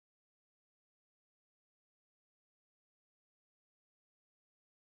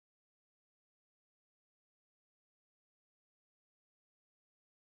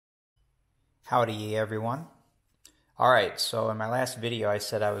Howdy everyone. Alright, so in my last video I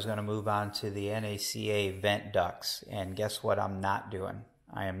said I was going to move on to the NACA vent ducts, and guess what I'm not doing?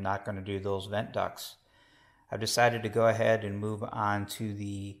 I am not going to do those vent ducts. I've decided to go ahead and move on to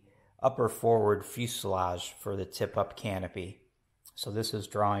the upper forward fuselage for the tip-up canopy. So this is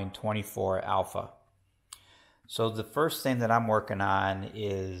drawing 24 alpha. So the first thing that I'm working on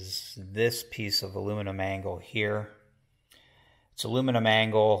is this piece of aluminum angle here. It's aluminum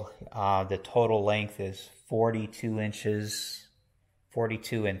angle. The total length is 42 inches,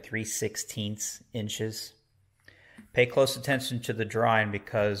 42 and 3/16 inches. Pay close attention to the drawing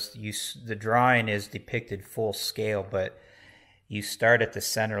because the drawing is depicted full scale, but you start at the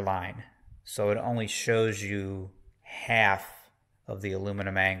center line. So it only shows you half of the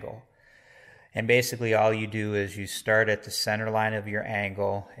aluminum angle. And basically all you do is you start at the center line of your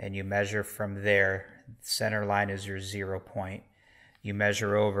angle and you measure from there. The center line is your 0 point. You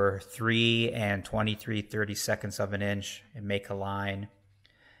measure over 3 and 23/32 of an inch and make a line.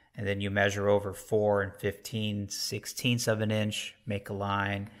 And then you measure over 4 and 15/16 of an inch, make a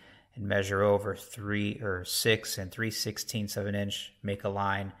line, and measure over 6 and 3/16 of an inch, make a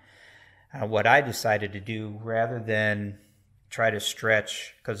line. What I decided to do, rather than try to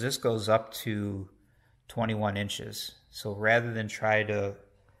stretch, because this goes up to 21 inches, so rather than try to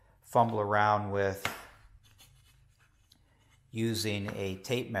fumble around with using a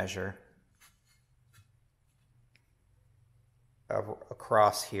tape measure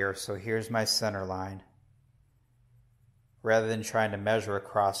across here, so here's my center line. Rather than trying to measure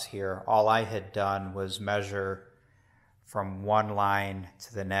across here, all I had done was measure from one line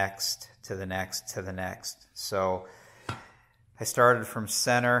to the next, to the next, to the next. So I started from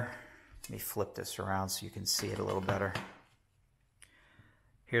center. Let me flip this around so you can see it a little better.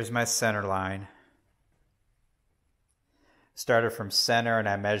 Here's my center line. Started from center and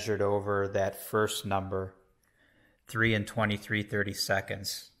I measured over that first number, 3 and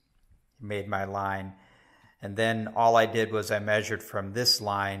 23/32. Made my line. And then all I did was I measured from this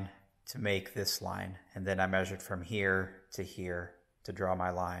line to make this line. And then I measured from here to draw my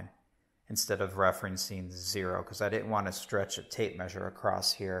line, instead of referencing 0, because I didn't want to stretch a tape measure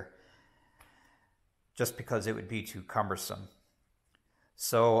across here just because it would be too cumbersome.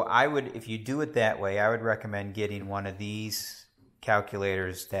 So I would, if you do it that way, I would recommend getting one of these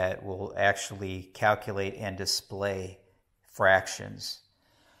calculators that will actually calculate and display fractions.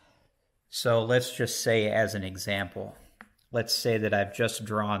 So let's just say, as an example, let's say that I've just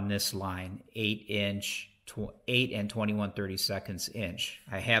drawn this line, 8 and 21/32 inch.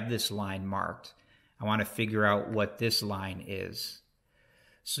 I have this line marked. I want to figure out what this line is.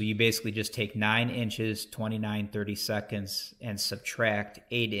 So you basically just take 9 inches, 29/32, and subtract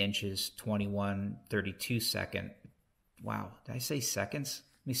 8 inches, 21/32. Wow, did I say seconds?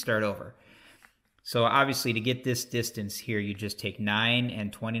 Let me start over. So obviously to get this distance here, you just take 9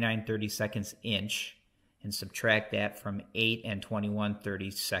 and 29/32 inch and subtract that from 8 and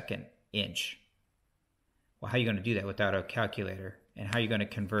 21/32 inch. Well, how are you going to do that without a calculator? And how are you going to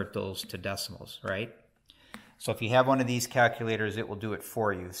convert those to decimals, right? So if you have one of these calculators, it will do it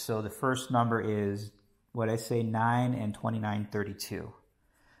for you. So the first number is, what I say, 9 and 29/32.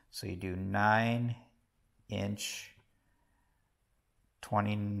 So you do 9 inch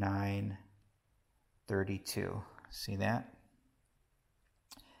 29/32. See that?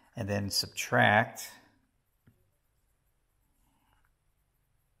 And then subtract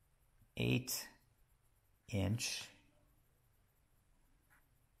 8 inch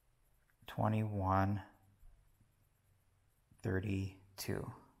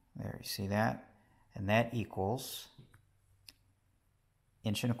 21/32. There, you see that? And that equals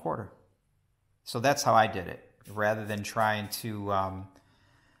 1.25 inches. So that's how I did it. Rather than trying to, let me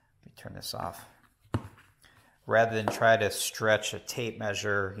turn this off. Rather than try to stretch a tape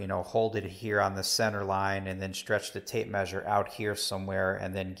measure, hold it here on the center line and then stretch the tape measure out here somewhere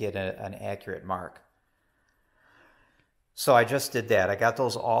and then get an accurate mark. So I just did that. I got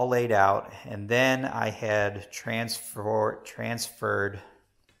those all laid out, and then I had transferred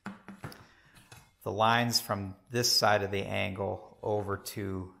the lines from this side of the angle over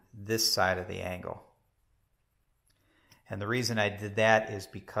to this side of the angle. And the reason I did that is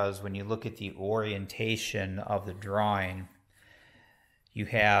because when you look at the orientation of the drawing, you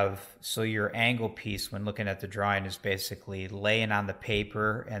have, so your angle piece when looking at the drawing is basically laying on the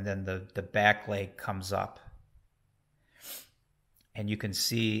paper, and then the back leg comes up. And you can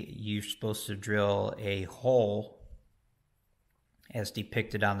see you're supposed to drill a hole, as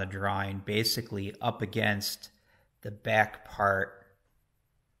depicted on the drawing, basically up against the back part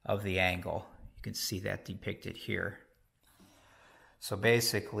of the angle. You can see that depicted here. So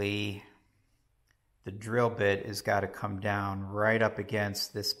basically, the drill bit has got to come down right up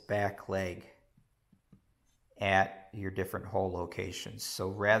against this back leg at your different hole locations. So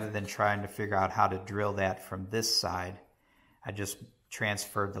rather than trying to figure out how to drill that from this side, I just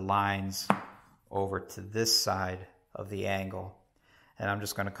transferred the lines over to this side of the angle. And I'm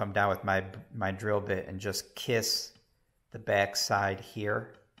just going to come down with my drill bit and just kiss the back side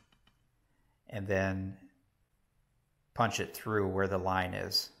here and then punch it through where the line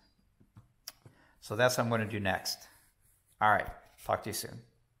is. So that's what I'm going to do next. All right, talk to you soon.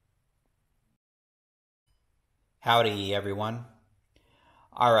 Howdy, everyone.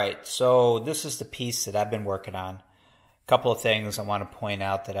 All right, so this is the piece that I've been working on. A couple of things I want to point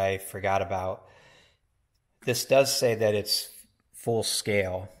out that I forgot about. This does say that it's full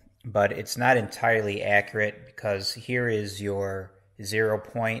scale, but it's not entirely accurate because here is your 0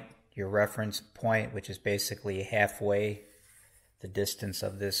 point, your reference point, which is basically halfway the distance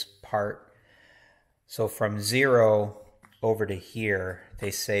of this part. So from 0 over to here,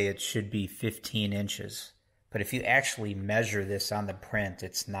 they say it should be 15 inches. But if you actually measure this on the print,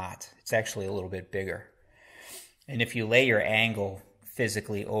 it's not. It's actually a little bit bigger. And if you lay your angle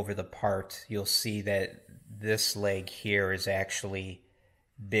physically over the part, you'll see that this leg here is actually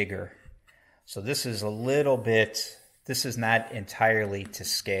bigger. So this is a little bit, this is not entirely to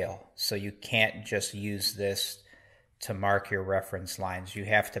scale. So you can't just use this to mark your reference lines. You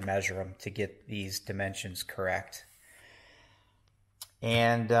have to measure them to get these dimensions correct.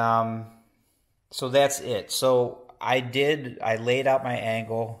 And so that's it. So I laid out my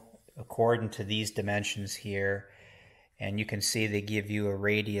angle according to these dimensions here. And you can see they give you a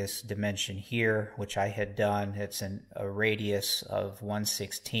radius dimension here, which I had done. It's a radius of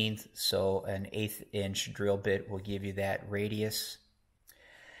 1/16. So an 1/8 inch drill bit will give you that radius.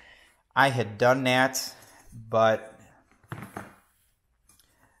 I had done that, but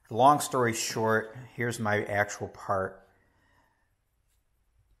long story short, here's my actual part.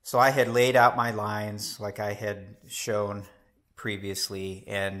 So I had laid out my lines like I had shown previously,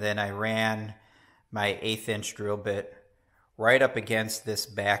 and then I ran my 1/8 inch drill bit right up against this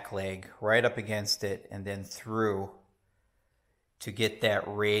back leg, right up against it, and then through to get that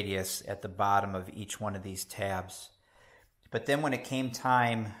radius at the bottom of each one of these tabs. But then when it came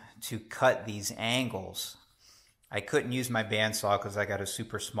time to cut these angles, I couldn't use my bandsaw because I got a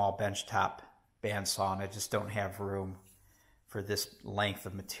super small benchtop bandsaw and I just don't have room for this length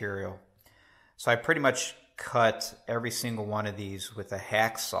of material. So I pretty much cut every single one of these with a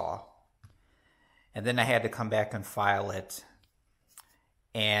hacksaw. And then I had to come back and file it.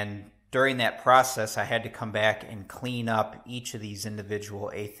 And during that process, I had to come back and clean up each of these individual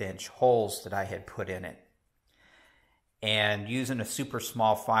 1/8 inch holes that I had put in it. And using a super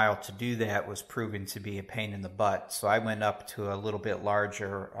small file to do that was proving to be a pain in the butt. So I went up to a little bit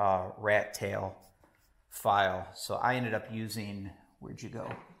larger rat tail file. So I ended up using, where'd you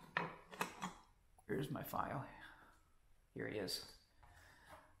go? Where's my file? Here he is.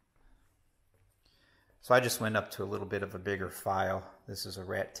 So I just went up to a little bit of a bigger file. This is a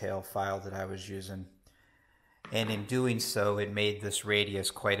rat tail file that I was using. And in doing so, it made this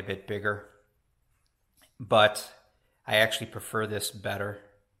radius quite a bit bigger. But I actually prefer this better.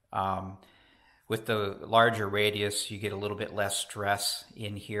 With the larger radius, you get a little bit less stress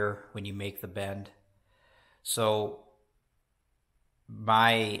in here when you make the bend. So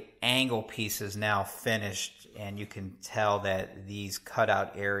my angle piece is now finished, and you can tell that these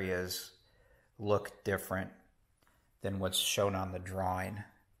cutout areas look different than what's shown on the drawing.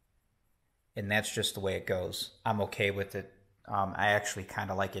 And that's just the way it goes. I'm okay with it. I actually kind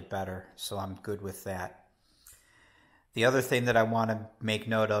of like it better, so I'm good with that. The other thing that I want to make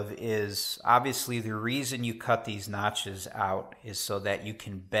note of is obviously the reason you cut these notches out is so that you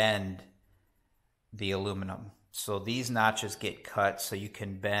can bend the aluminum. So these notches get cut so you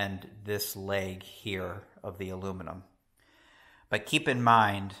can bend this leg here of the aluminum. But keep in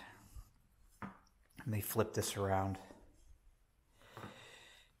mind, let me flip this around.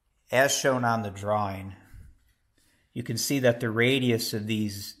 As shown on the drawing, you can see that the radius of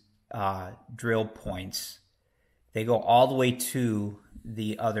these drill points, they go all the way to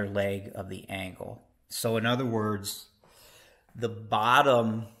the other leg of the angle. So in other words, the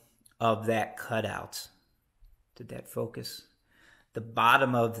bottom of that cutout, did that focus? The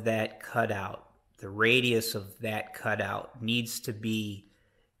bottom of that cutout, the radius of that cutout needs to be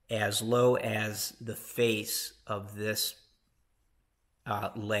as low as the face of this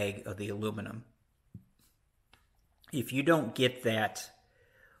leg of the aluminum. If you don't get that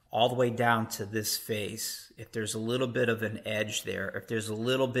all the way down to this face, if there's a little bit of an edge there, if there's a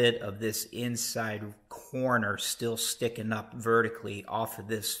little bit of this inside corner still sticking up vertically off of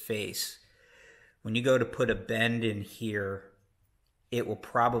this face, when you go to put a bend in here, it will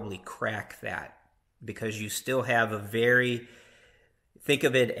probably crack that because you still have a very, think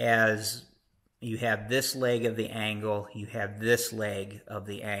of it as you have this leg of the angle, you have this leg of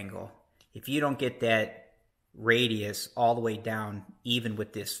the angle. If you don't get that radius all the way down even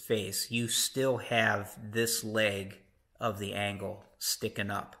with this face, you still have this leg of the angle sticking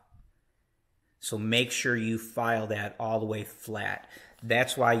up. So make sure you file that all the way flat.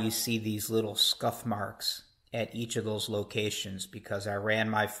 That's why you see these little scuff marks at each of those locations, because I ran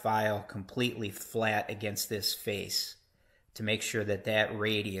my file completely flat against this face to make sure that that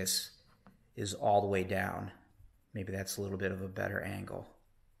radius is all the way down. Maybe that's a little bit of a better angle.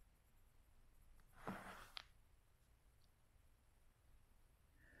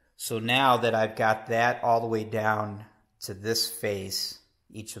 So now that I've got that all the way down to this face,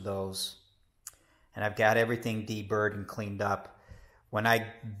 each of those, and I've got everything deburred and cleaned up, when I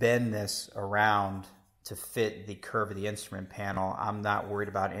bend this around to fit the curve of the instrument panel, I'm not worried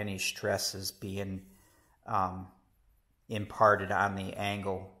about any stresses being imparted on the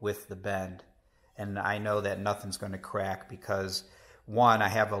angle with the bend. And I know that nothing's going to crack because, one, I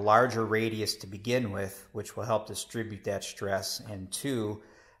have a larger radius to begin with, which will help distribute that stress, and two,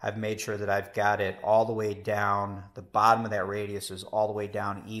 I've made sure that I've got it all the way down. The bottom of that radius is all the way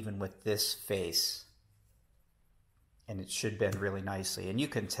down even with this face. And it should bend really nicely. And you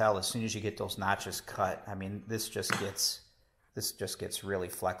can tell as soon as you get those notches cut, I mean, this just gets really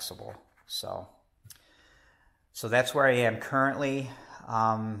flexible. So that's where I am currently.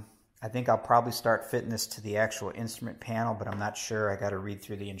 I think I'll probably start fitting this to the actual instrument panel, but I'm not sure. I got to read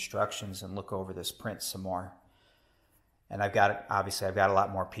through the instructions and look over this print some more. And obviously I've got a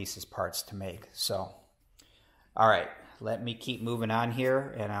lot more pieces, parts to make. So, all right, let me keep moving on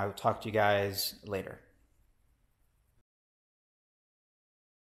here, and I'll talk to you guys later.